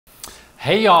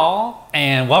Hey y'all,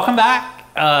 and welcome back.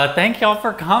 Thank y'all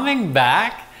for coming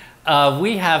back.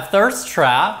 We have Thirst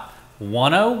Trap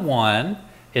 101.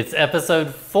 It's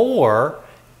episode 4,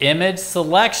 Image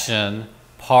Selection,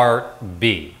 Part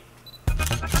B.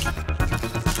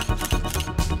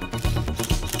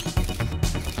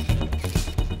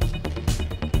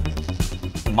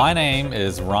 My name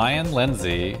is Ryan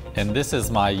Lindsay, and this is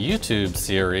my YouTube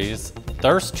series,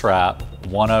 Thirst Trap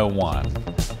 101.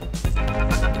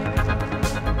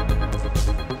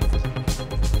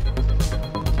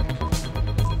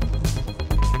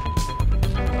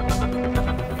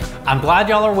 I'm glad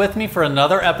y'all are with me for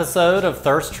another episode of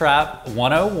Thirst Trap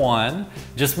 101.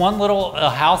 Just one little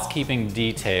housekeeping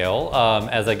detail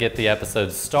as I get the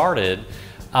episode started.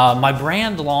 My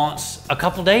brand launched a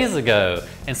couple days ago,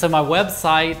 and so my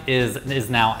website is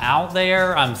now out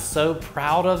there. I'm so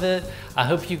proud of it. I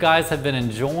hope you guys have been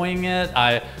enjoying it.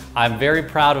 I'm very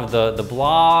proud of the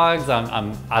blogs.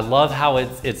 I love how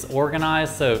it's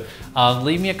organized. So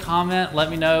leave me a comment. Let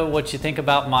me know what you think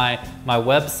about my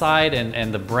website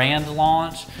and the brand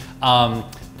launch.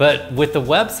 But with the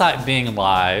website being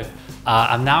live,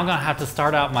 I'm now gonna have to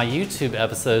start out my YouTube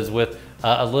episodes with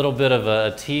a little bit of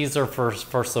a teaser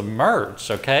for some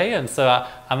merch, okay? And so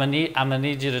I'm gonna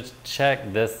need you to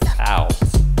check this out.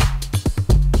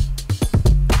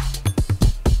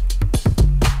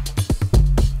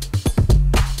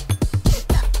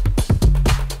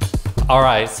 All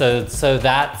right, so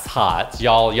that's hot.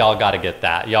 Y'all gotta get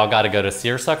that. Y'all gotta go to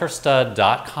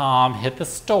seersuckerstud.com, hit the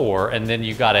store, and then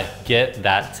you gotta get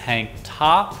that tank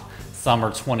top.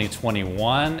 Summer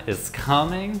 2021 is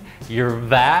coming. Your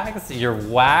vax, your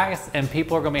wax, and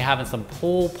people are gonna be having some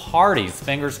pool parties.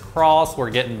 Fingers crossed,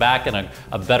 we're getting back in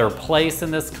a better place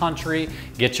in this country.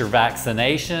 Get your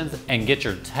vaccinations and get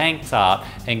your tank top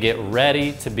and get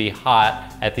ready to be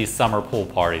hot at these summer pool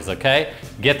parties, okay?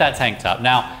 Get that tank top.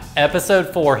 Now,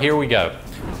 episode 4, here we go.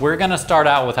 We're gonna start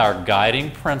out with our guiding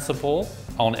principle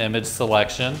on image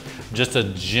selection, just a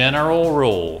general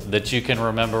rule that you can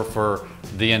remember for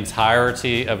the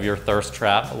entirety of your Thirst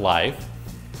Trap life.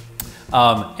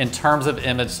 In terms of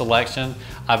image selection,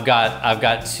 I've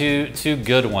got two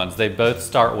good ones. They both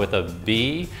start with a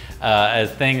B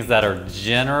as things that are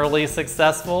generally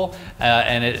successful,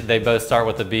 and they both start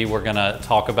with a B. We're gonna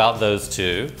talk about those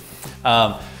two.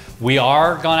 We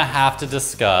are gonna have to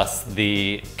discuss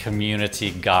the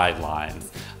community guidelines.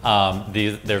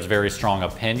 There's very strong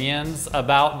opinions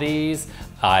about these.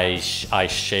 I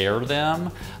share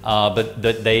them, but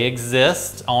they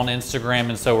exist on Instagram,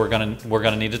 and so we're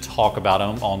gonna need to talk about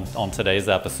them on today's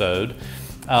episode.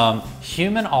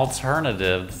 Human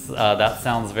alternatives, that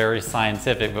sounds very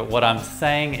scientific, but what I'm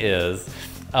saying is,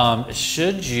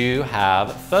 should you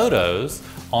have photos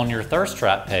on your Thirst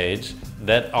Trap page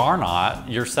that are not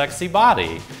your sexy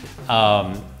body?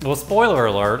 Well, spoiler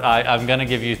alert, I'm gonna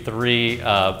give you 3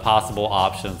 possible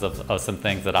options of some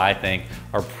things that I think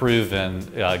are proven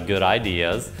good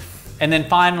ideas. And then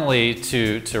finally,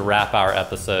 to wrap our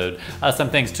episode, some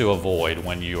things to avoid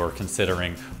when you are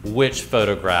considering which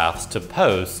photographs to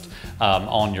post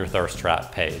on your Thirst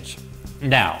Trap page.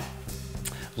 Now,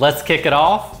 let's kick it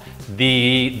off.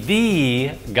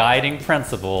 The guiding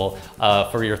principle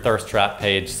for your Thirst Trap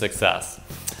page success.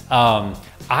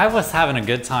 I was having a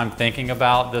good time thinking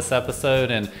about this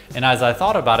episode, and as I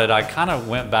thought about it, I kind of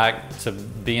went back to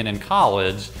being in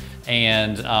college,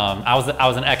 and I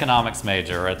was an economics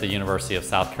major at the University of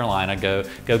South Carolina.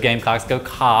 Go Gamecocks, go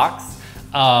Cox.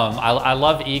 I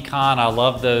love econ. I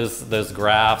love those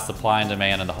graphs, supply and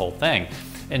demand, and the whole thing.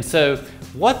 And so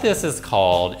what this is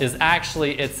called is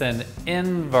actually, it's an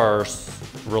inverse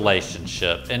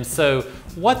relationship. And so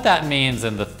what that means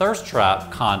in the Thirst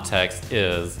Trap context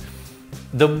is,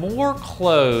 the more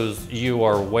clothes you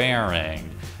are wearing,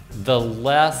 the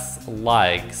less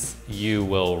likes you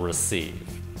will receive.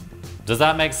 Does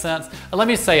that make sense? Let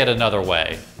me say it another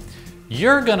way.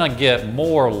 You're gonna get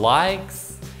more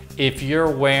likes if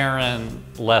you're wearing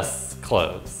less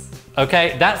clothes.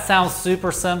 Okay, that sounds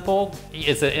super simple.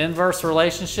 It's an inverse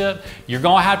relationship. You're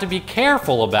gonna have to be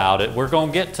careful about it. We're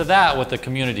gonna get to that with the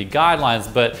community guidelines,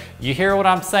 but you hear what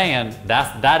I'm saying?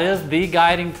 That is the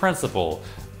guiding principle.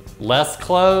 Less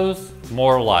clothes,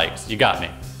 more likes. You got me.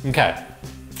 Okay,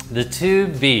 the 2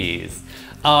 B's.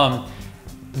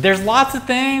 There's lots of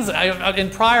things. In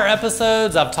prior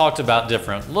episodes, I've talked about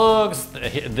different looks,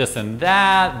 this and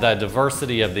that, the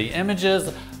diversity of the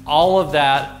images. All of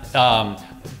that,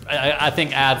 I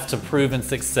think, adds to proven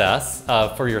success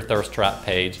for your Thirst Trap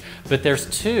page. But there's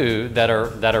 2 that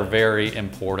are very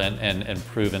important and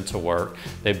proven to work.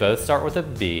 They both start with a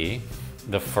B.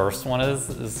 The first one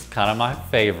is kind of my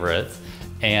favorite,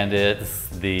 and it's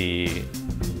the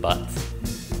butt.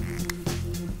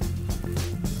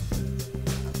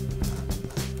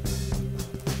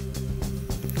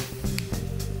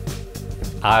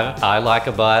 I like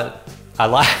a butt. I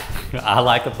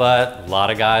like a butt. A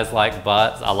lot of guys like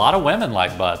butts. A lot of women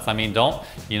like butts. I mean,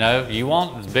 you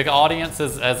want as big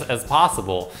audiences as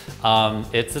possible.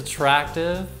 It's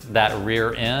attractive, that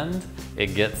rear end.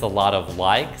 It gets a lot of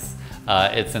likes.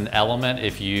 It's an element,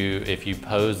 if you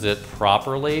pose it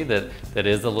properly, that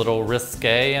is a little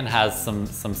risque and has some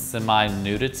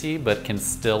semi-nudity, but can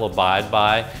still abide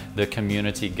by the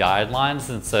community guidelines.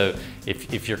 And so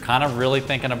if you're kind of really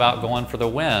thinking about going for the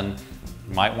win,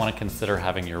 you might want to consider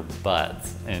having your butt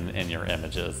in your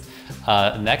images.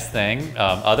 Next thing,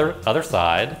 other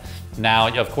side. Now,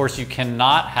 of course, you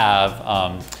cannot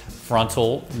have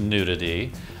frontal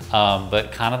nudity.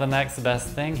 But kind of the next best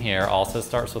thing here, also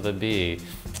starts with a B,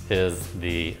 is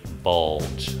the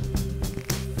bulge.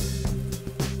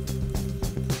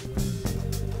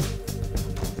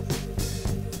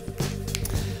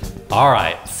 All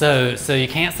right, so you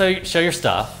can't show your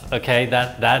stuff, okay?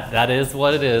 That is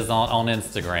what it is on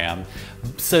Instagram.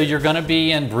 So you're gonna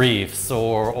be in briefs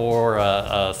or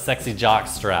a sexy jock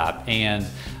strap, and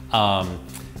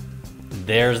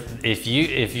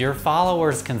if your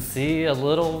followers can see a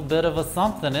little bit of a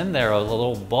something in there, a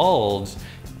little bulge,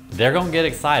 they're gonna get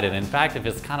excited. In fact, if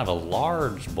it's kind of a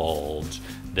large bulge,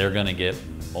 they're gonna get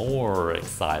more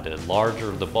excited.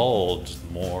 Larger the bulge,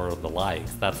 more the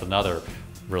likes. That's another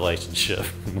relationship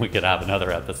we could have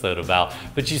another episode about.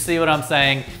 But you see what I'm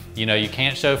saying? You know, you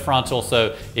can't show frontal,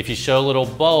 so if you show a little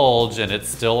bulge and it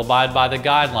still abide by the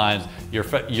guidelines, your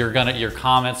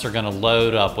comments are gonna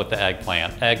load up with the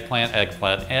eggplant,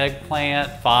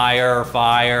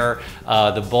 fire.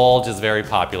 The bulge is very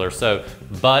popular. So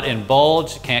butt and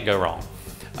bulge, can't go wrong.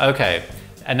 Okay,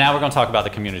 and now we're gonna talk about the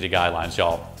community guidelines,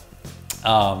 y'all.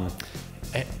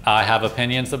 I have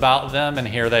opinions about them, and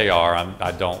here they are.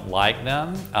 I don't like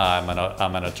them.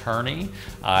 I'm an attorney.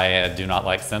 I do not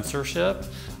like censorship.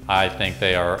 I think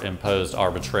they are imposed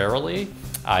arbitrarily.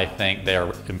 I think they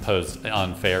are imposed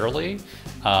unfairly.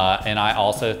 And I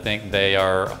also think they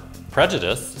are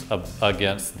prejudiced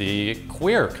against the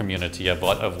queer community,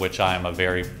 of which I am a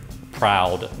very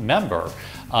proud member.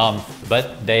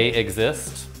 But they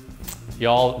exist,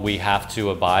 y'all. We have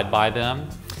to abide by them.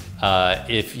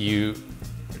 If you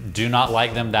do not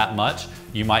like them that much,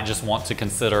 you might just want to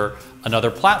consider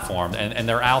another platform, and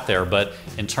they're out there. But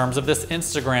in terms of this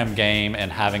Instagram game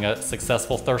and having a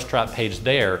successful thirst trap page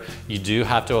there, you do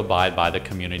have to abide by the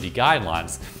community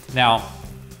guidelines. Now,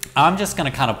 I'm just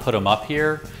gonna kind of put them up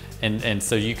here, and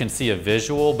so you can see a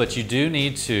visual, but you do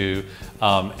need to,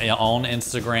 on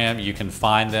Instagram, you can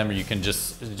find them, or you can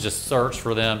just search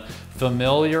for them.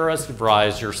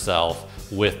 Familiarize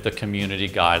yourself with the community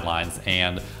guidelines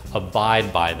and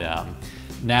abide by them.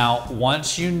 Now,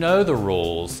 once you know the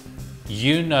rules,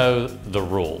 you know the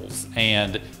rules.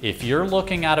 And if you're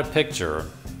looking at a picture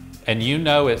and you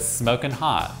know it's smoking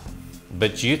hot,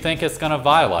 but you think it's gonna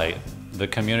violate the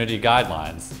community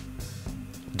guidelines,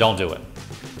 don't do it.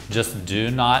 Just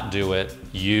do not do it.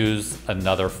 Use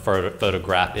another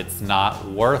photograph. It's not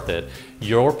worth it.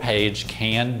 Your page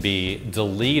can be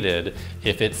deleted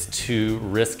if it's too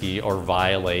risky or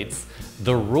violates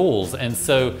the rules. And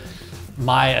so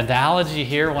my analogy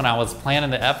here when I was planning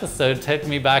the episode took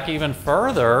me back even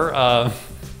further.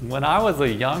 When I was a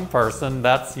young person,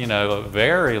 that's, you know, a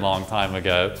very long time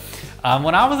ago.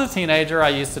 When I was a teenager, I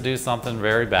used to do something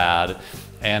very bad,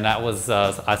 and that was,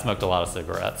 I smoked a lot of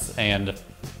cigarettes. And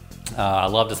I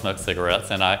love to smoke cigarettes,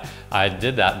 and I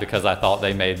did that because I thought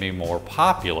they made me more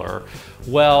popular.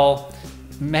 Well,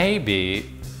 maybe,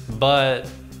 but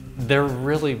they're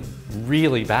really,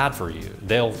 really bad for you.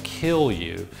 They'll kill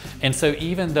you. And so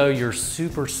even though your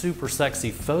super, super sexy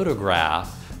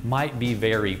photograph might be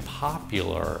very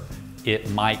popular, it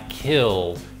might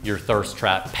kill your thirst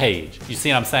trap page. You see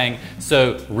what I'm saying?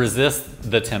 So resist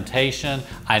the temptation.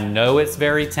 I know it's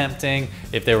very tempting.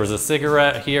 If there was a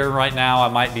cigarette here right now, I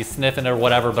might be sniffing it or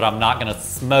whatever, but I'm not gonna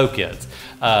smoke it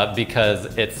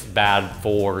because it's bad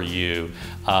for you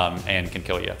and can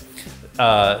kill you.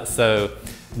 So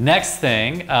next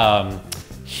thing,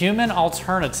 human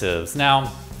alternatives.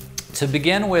 Now, to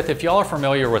begin with, if y'all are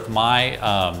familiar with my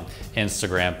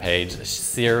Instagram page,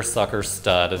 Seersucker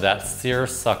Stud, that's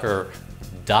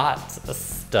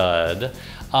seersucker.stud,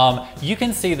 you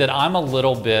can see that I'm a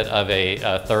little bit of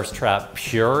a thirst trap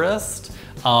purist.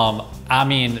 I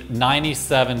mean,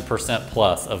 97%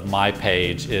 plus of my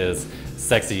page is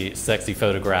sexy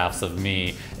photographs of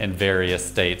me in various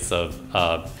states of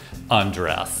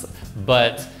undress.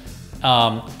 But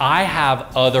I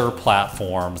have other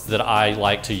platforms that I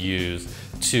like to use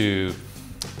to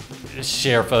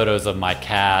share photos of my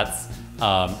cats,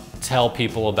 tell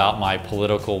people about my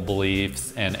political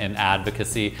beliefs and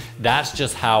advocacy. That's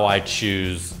just how I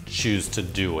choose to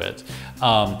do it.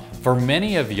 For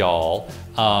many of y'all,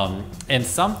 and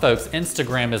some folks,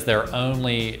 Instagram is their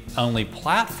only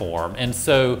platform. And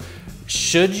so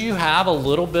should you have a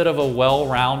little bit of a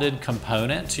well-rounded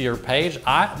component to your page?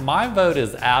 My vote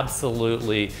is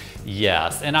absolutely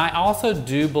yes. And I also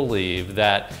do believe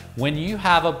that when you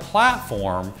have a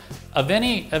platform of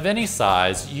any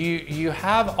size, you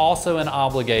have also an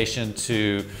obligation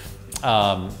to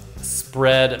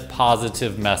spread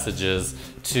positive messages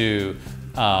to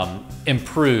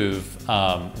improve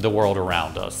the world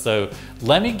around us. So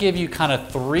let me give you kind of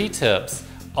 3 tips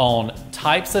on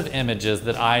types of images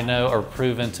that I know are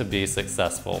proven to be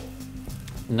successful.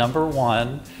 Number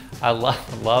 1, I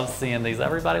love seeing these,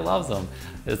 everybody loves them,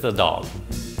 is the dog.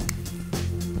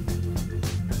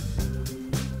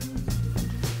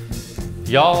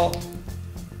 Y'all,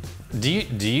 do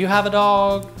you have a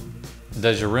dog?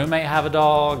 Does your roommate have a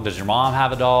dog? Does your mom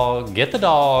have a dog? Get the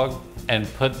dog and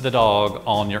put the dog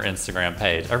on your Instagram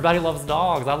page. Everybody loves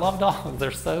dogs. I love dogs.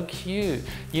 They're so cute.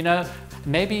 You know,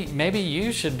 maybe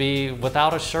you should be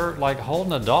without a shirt, like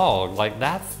holding a dog. Like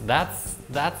that's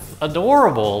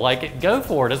adorable. Like go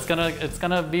for it. It's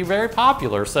gonna be very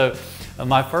popular. So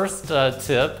my first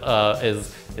tip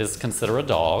is consider a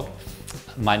dog.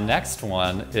 My next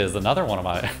one is another one of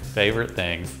my favorite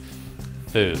things,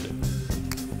 food.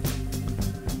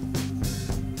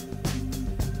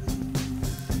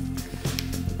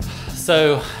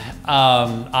 So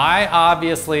I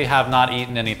obviously have not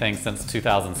eaten anything since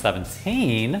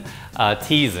 2017,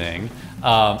 teasing.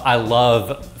 I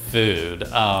love food.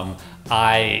 The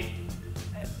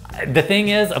thing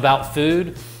is about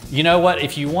food, you know what,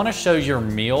 if you want to show your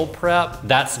meal prep,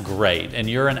 that's great. And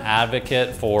you're an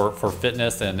advocate for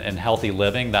fitness and healthy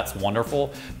living, that's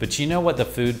wonderful. But you know what the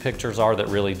food pictures are that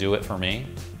really do it for me?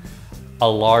 A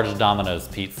large Domino's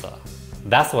pizza.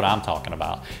 That's what I'm talking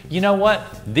about. You know what?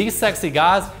 These sexy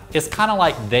guys, it's kind of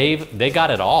like they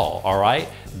got it all right?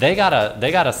 They got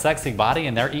a sexy body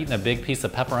and they're eating a big piece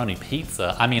of pepperoni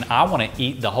pizza. I mean, I want to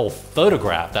eat the whole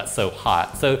photograph. That's so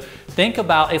hot. So think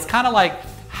about, it's kind of like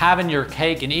having your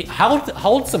cake and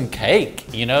hold some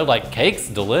cake, you know, like cake's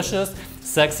delicious,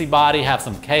 sexy body, have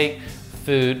some cake.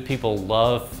 Food, people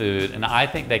love food, and I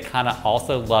think they kind of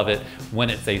also love it when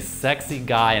it's a sexy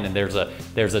guy and there's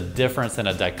a difference and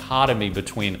a dichotomy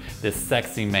between this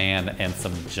sexy man and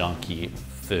some junky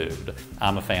food.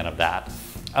 I'm a fan of that.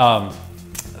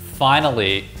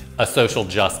 Finally, a social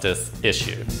justice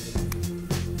issue.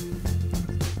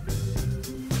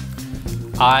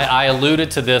 I alluded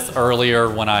to this earlier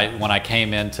when I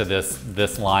came into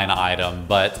this line item,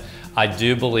 but I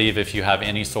do believe if you have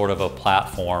any sort of a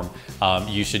platform,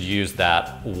 you should use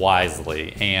that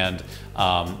wisely and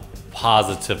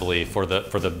positively for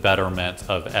the betterment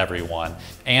of everyone.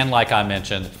 And like I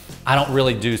mentioned, I don't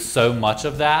really do so much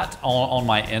of that on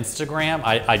my Instagram.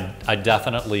 I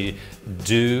definitely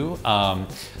do.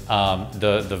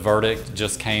 The verdict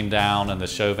just came down in the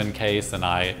Chauvin case, and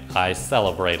I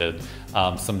celebrated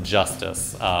some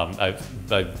justice, a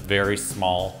very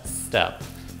small step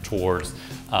towards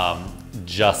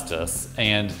justice.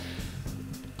 And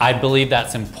I believe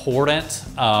that's important,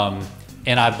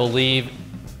 and I believe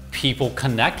people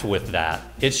connect with that.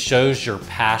 It shows your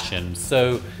passion.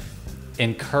 So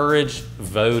encourage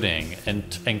voting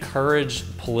and encourage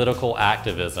political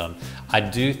activism. I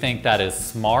do think that is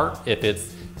smart if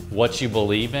it's what you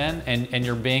believe in and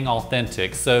you're being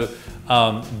authentic. So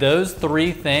those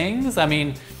 3 things, I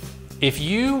mean, if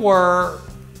you were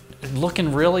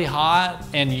looking really hot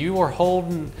and you were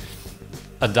holding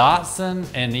a Datsun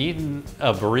and eating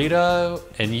a burrito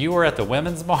and you were at the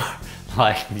women's bar,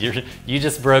 like you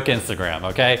just broke Instagram,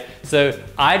 okay? So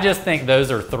I just think those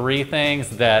are 3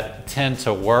 things that tend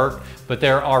to work, but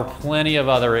there are plenty of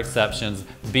other exceptions.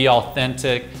 Be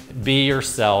authentic, be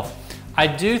yourself. I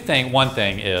do think one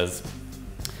thing is,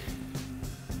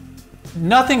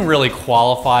 nothing really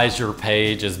qualifies your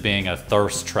page as being a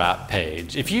thirst trap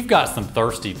page. If you've got some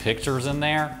thirsty pictures in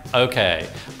there, okay.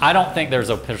 I don't think there's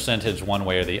a percentage one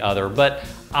way or the other, but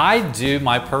I do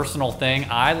my personal thing.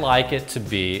 I like it to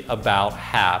be about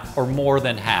half or more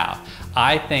than half.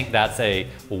 I think that's a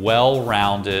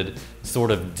well-rounded,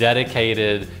 sort of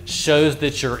dedicated, shows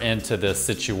that you're into this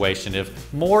situation.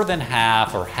 If more than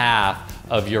half or half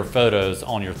of your photos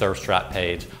on your thirst trap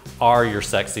page are your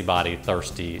sexy body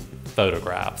thirsty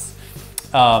photographs.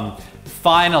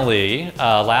 finally,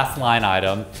 last line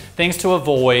item, things to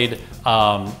avoid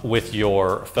with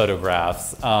your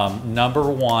photographs. Number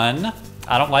one,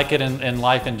 I don't like it in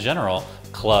life in general,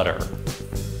 clutter.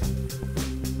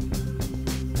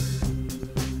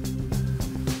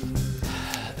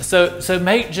 So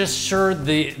make just sure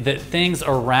that things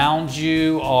around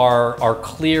you are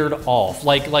cleared off.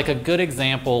 Like a good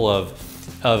example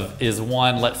of is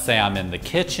one, let's say I'm in the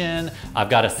kitchen, I've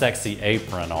got a sexy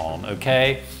apron on,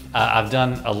 okay? I've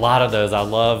done a lot of those, I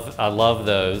love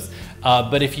those.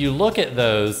 But if you look at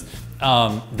those,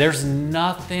 there's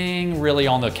nothing really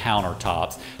on the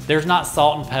countertops. There's not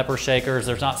salt and pepper shakers,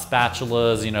 there's not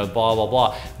spatulas, you know, blah, blah,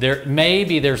 blah.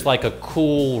 Maybe there's like a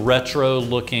cool retro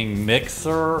looking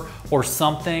mixer or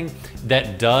something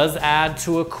that does add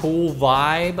to a cool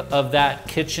vibe of that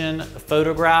kitchen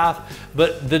photograph.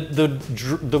 But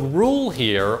the rule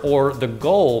here, or the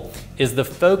goal, is the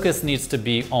focus needs to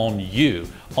be on you,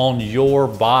 on your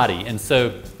body. And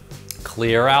so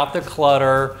clear out the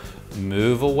clutter,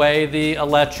 move away the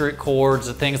electric cords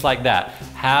and things like that.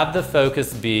 Have the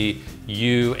focus be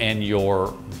you and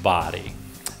your body.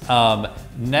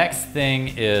 Next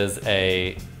thing is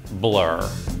a blur.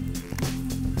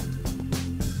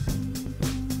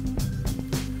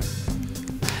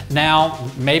 Now,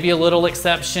 maybe a little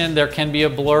exception, there can be a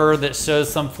blur that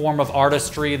shows some form of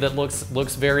artistry that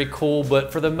looks very cool,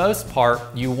 but for the most part,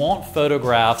 you want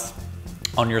photographs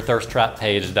on your Thirst Trap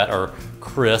page that are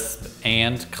crisp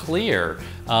and clear.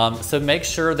 So make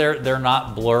sure they're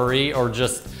not blurry or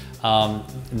just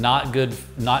not good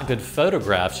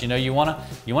photographs. You know, you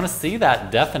wanna see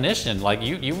that definition. Like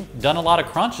you've done a lot of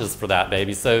crunches for that,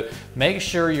 baby. So make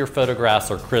sure your photographs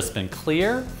are crisp and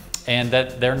clear and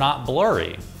that they're not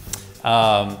blurry.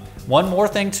 One more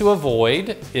thing to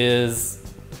avoid is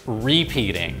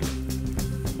repeating.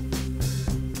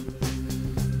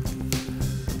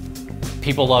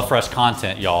 People love fresh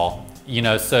content, y'all. You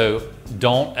know, so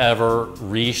don't ever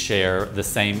reshare the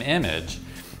same image.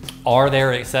 Are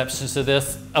there exceptions to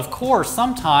this? Of course,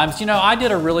 sometimes. You know, I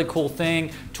did a really cool thing.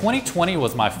 2020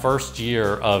 was my first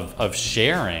year of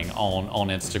sharing on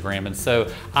Instagram. And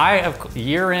so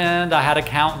year end, I had a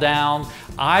countdown.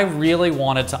 I really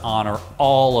wanted to honor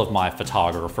all of my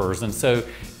photographers. And so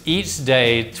each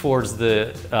day towards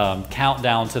the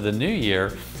countdown to the new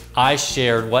year, I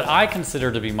shared what I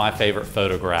consider to be my favorite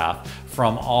photograph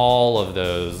from all of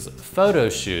those photo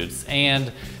shoots.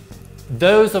 And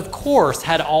those, of course,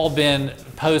 had all been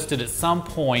posted at some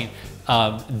point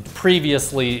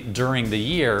previously during the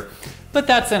year, but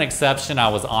that's an exception. I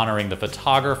was honoring the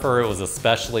photographer. It was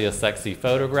especially a sexy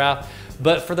photograph.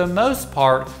 But for the most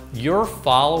part, your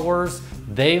followers,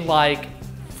 they like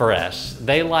fresh.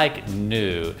 They like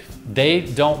new. They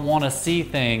don't want to see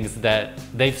things that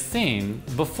they've seen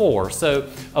before. So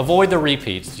avoid the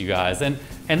repeats, you guys. And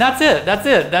that's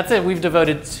it. We've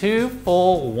devoted 2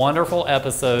 full, wonderful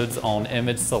episodes on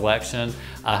image selection.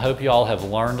 I hope you all have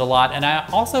learned a lot. And I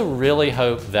also really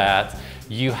hope that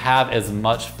you have as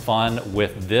much fun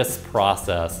with this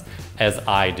process as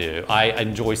I do. I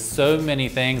enjoy so many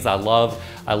things. I love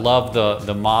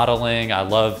the modeling. I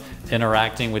love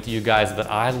interacting with you guys, but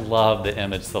I love the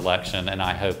image selection, and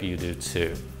I hope you do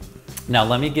too. Now,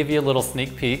 let me give you a little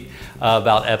sneak peek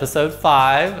about episode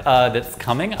 5 that's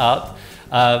coming up.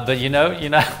 But you know,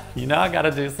 I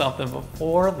gotta do something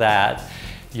before that.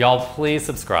 Y'all, please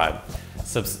subscribe.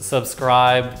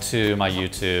 Subscribe to my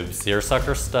YouTube,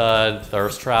 Seersucker Stud,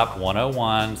 Thirst Trap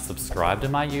 101. Subscribe to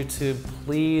my YouTube.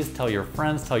 Please tell your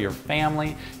friends, tell your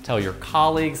family, tell your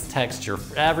colleagues, text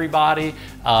everybody.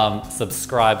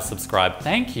 Subscribe.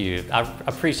 Thank you. I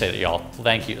appreciate it, y'all.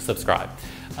 Thank you. Subscribe.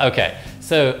 Okay,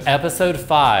 so episode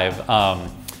 5.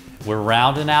 We're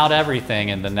rounding out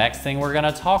everything, and the next thing we're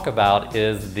gonna talk about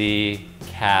is the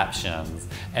captions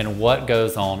and what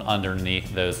goes on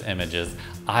underneath those images.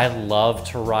 I love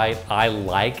to write. I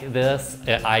like this.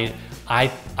 I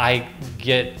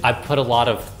put a lot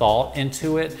of thought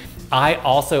into it. I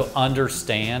also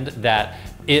understand that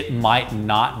it might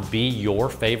not be your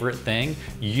favorite thing.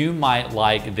 You might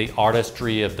like the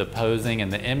artistry of the posing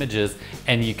and the images,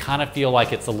 and you kind of feel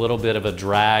like it's a little bit of a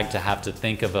drag to have to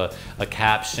think of a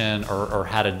caption or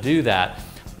how to do that.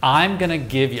 I'm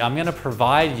gonna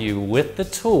provide you with the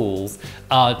tools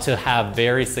to have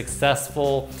very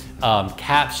successful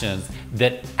captions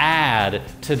that add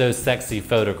to those sexy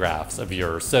photographs of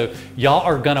yours. So y'all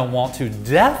are gonna want to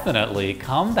definitely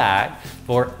come back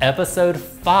for episode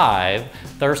 5,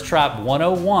 Thirst Trap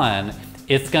 101.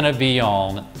 It's gonna be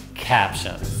on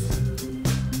captions.